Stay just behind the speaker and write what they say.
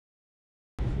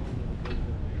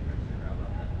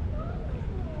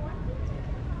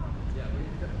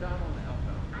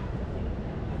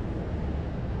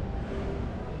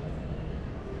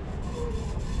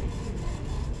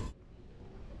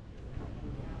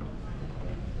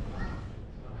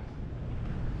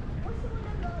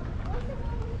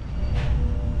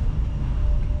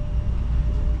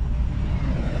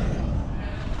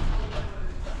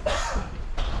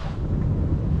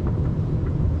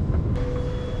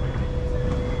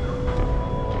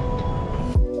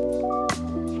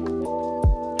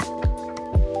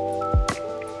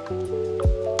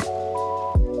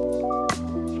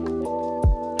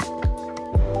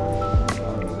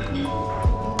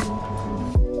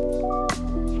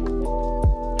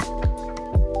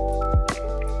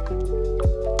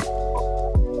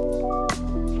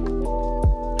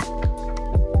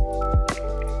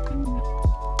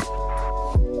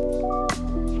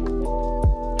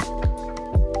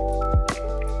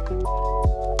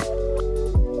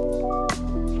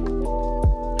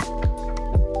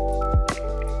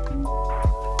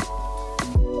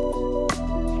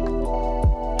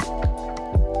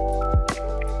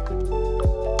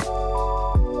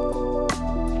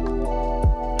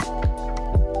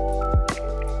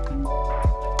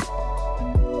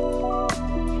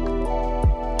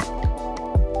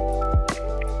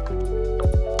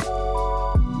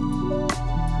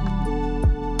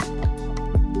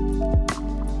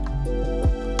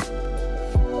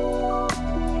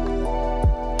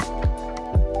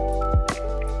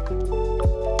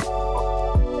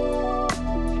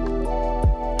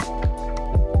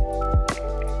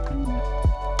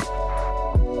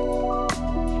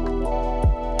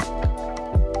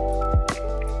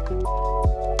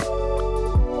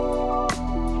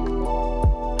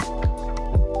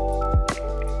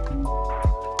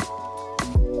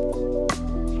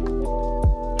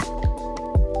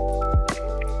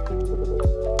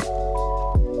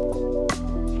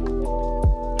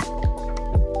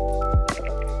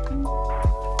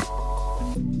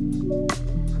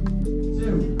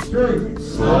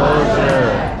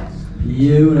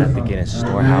the Guinness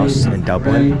storehouse in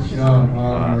Dublin.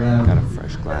 Got a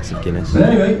fresh glass of Guinness. But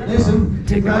anyway, listen,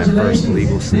 taking my first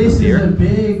legal sip this of beer. is a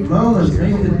big moment,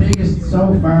 maybe the biggest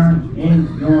so far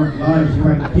in your lives. You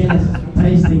are Guinness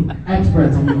tasting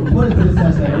experts, and you can put it to the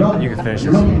test later on. You can finish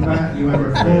this. Looking back, you have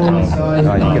a full size.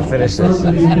 Oh, you can finish this.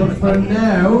 But for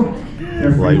now,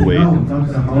 you're free to go. I'm not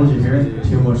going to hold you here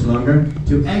too much longer.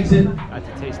 To exit. Got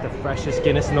to taste the freshest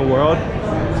Guinness in the world.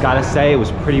 Gotta say, it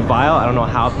was pretty vile. I don't know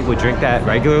how people drink that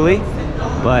regularly,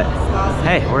 but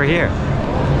hey, we're here.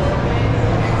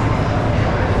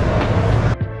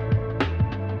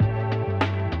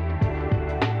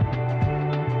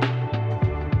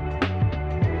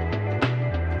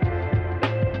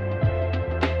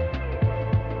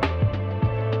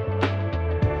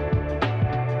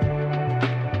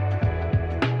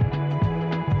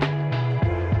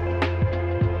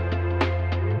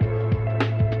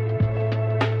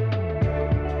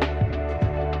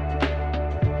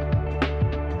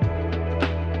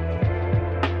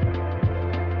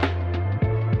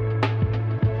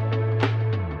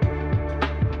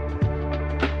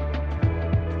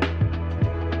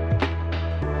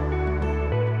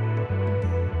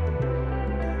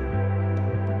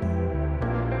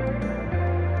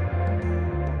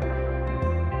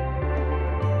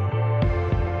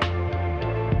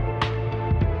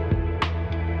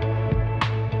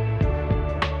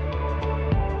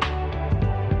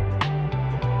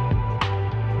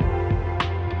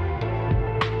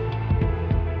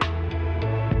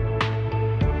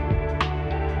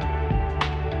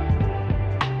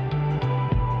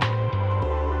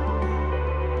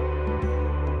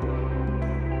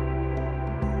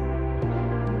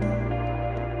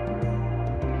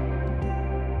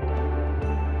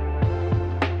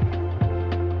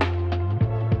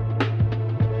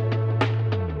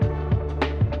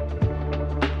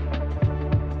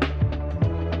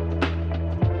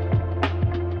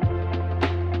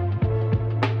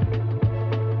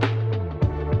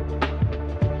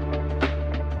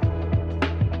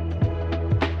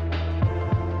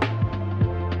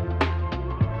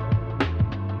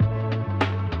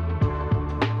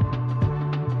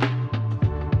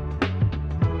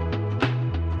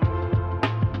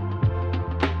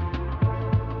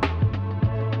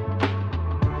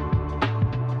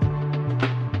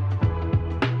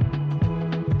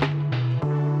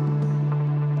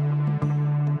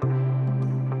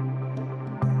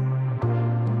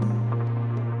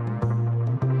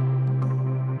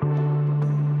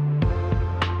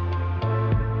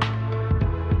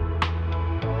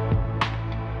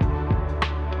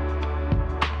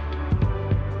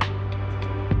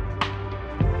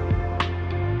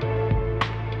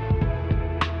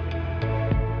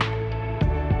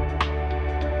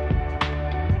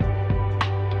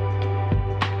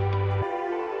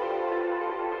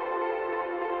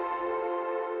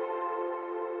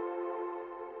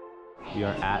 We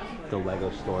are at the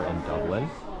Lego store in Dublin.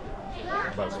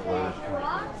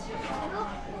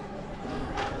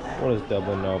 What does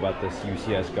Dublin know about this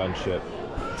UCS gunship?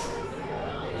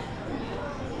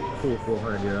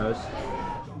 400 euros.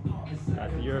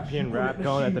 Got the European rap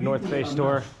going at the North Face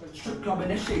store.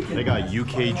 They got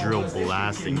UK drill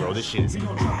blasting, bro. This shit is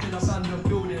intense.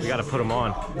 We gotta put them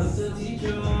on.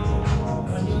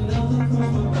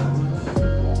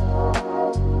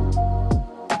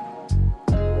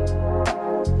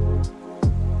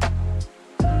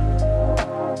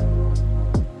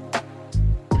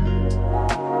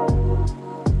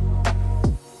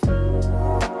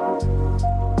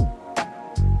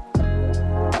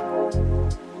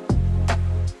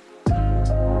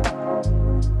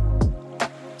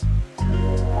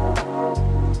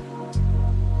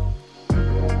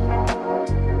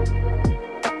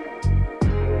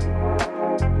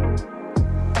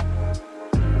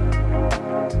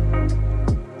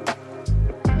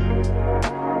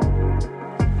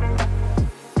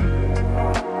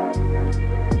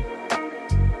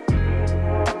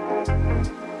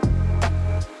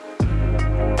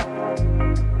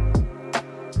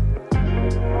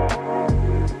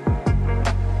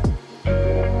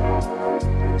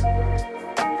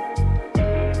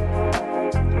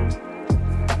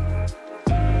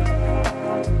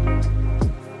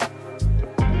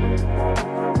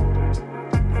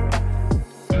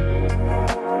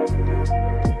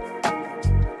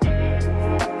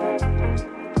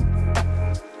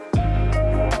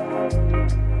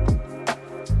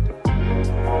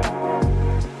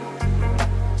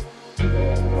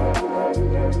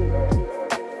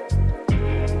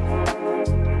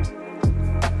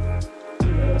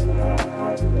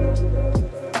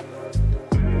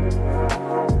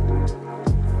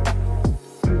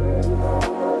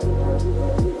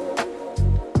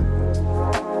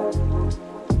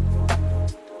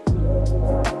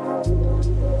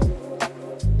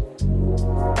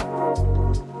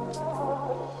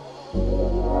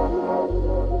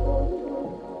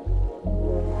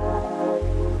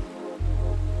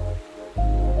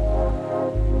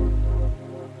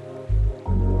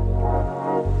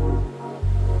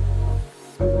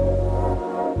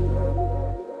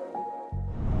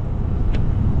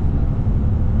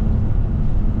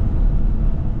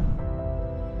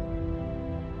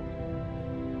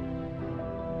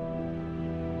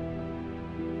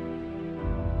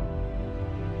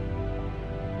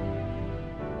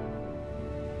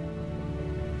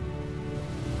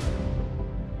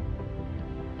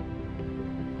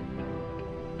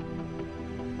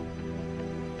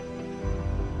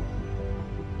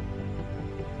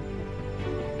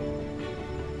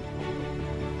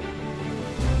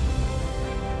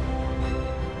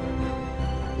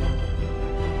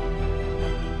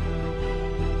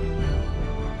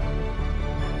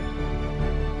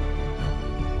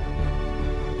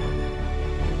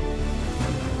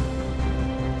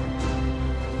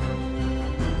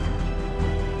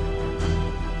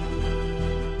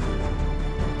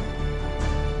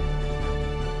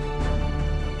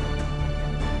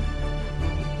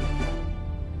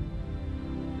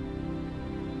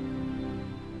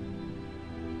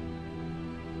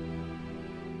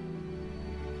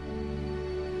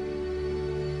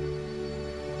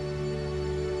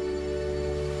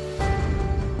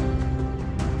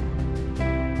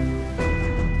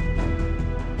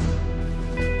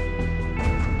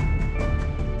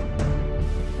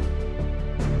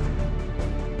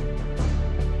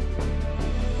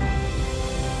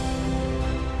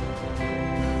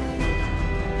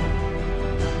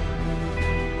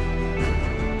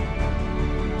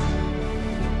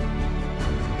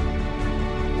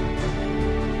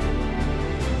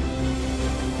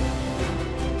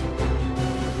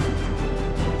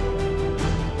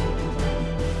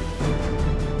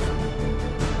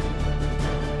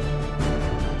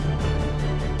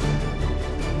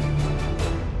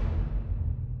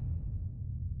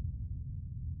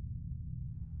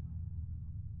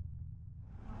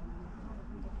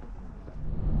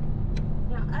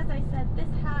 this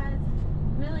has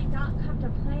really not come to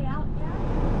play out yet.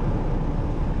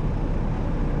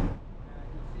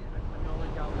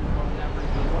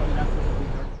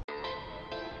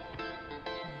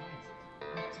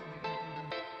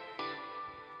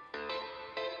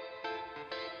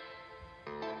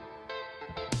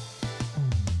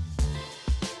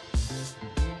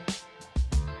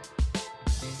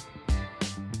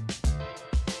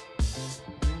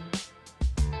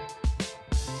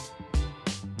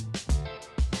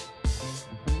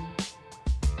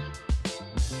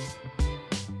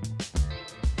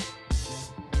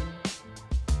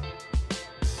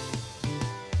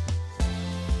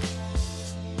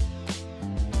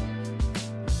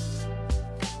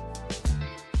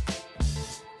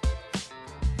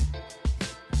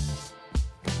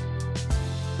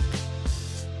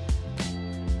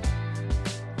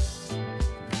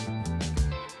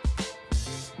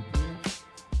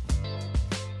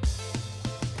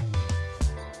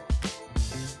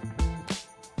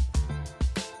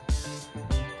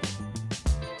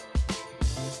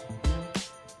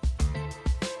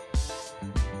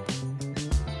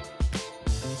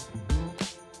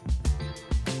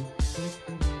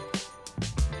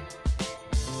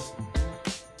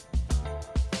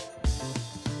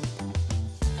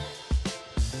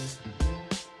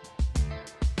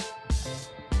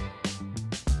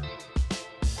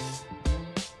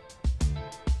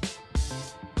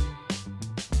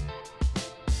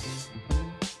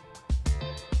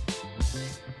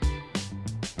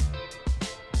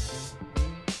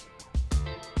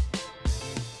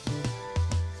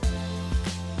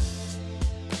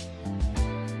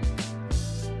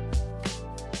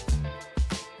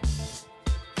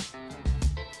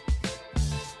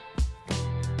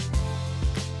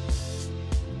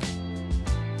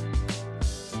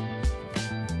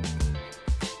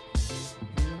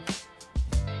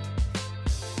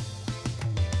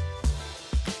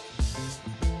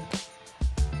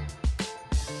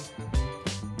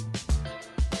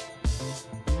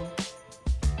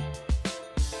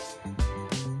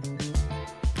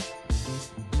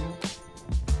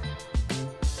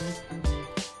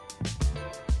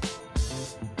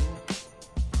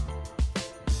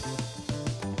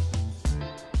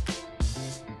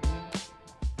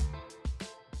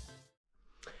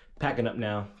 Packing up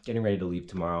now, getting ready to leave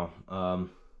tomorrow.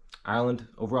 Ireland,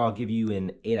 overall, I'll give you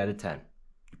an 8 out of 10.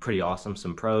 Pretty awesome.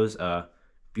 Some pros,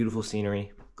 beautiful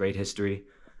scenery, great history.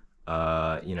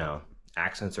 You know,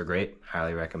 accents are great,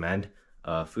 highly recommend.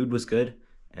 Food was good,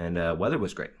 and weather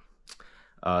was great.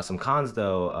 Some cons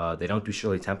though, they don't do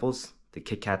Shirley Temples. The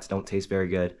Kit Kats don't taste very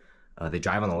good. They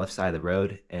drive on the left side of the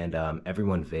road, and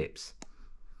everyone vapes.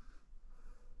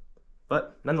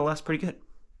 But nonetheless, pretty good.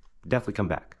 Definitely come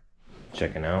back.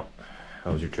 Checking out.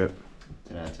 How was your trip?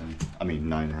 10 out of 10. I mean,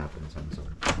 9.5 out of 10, sorry.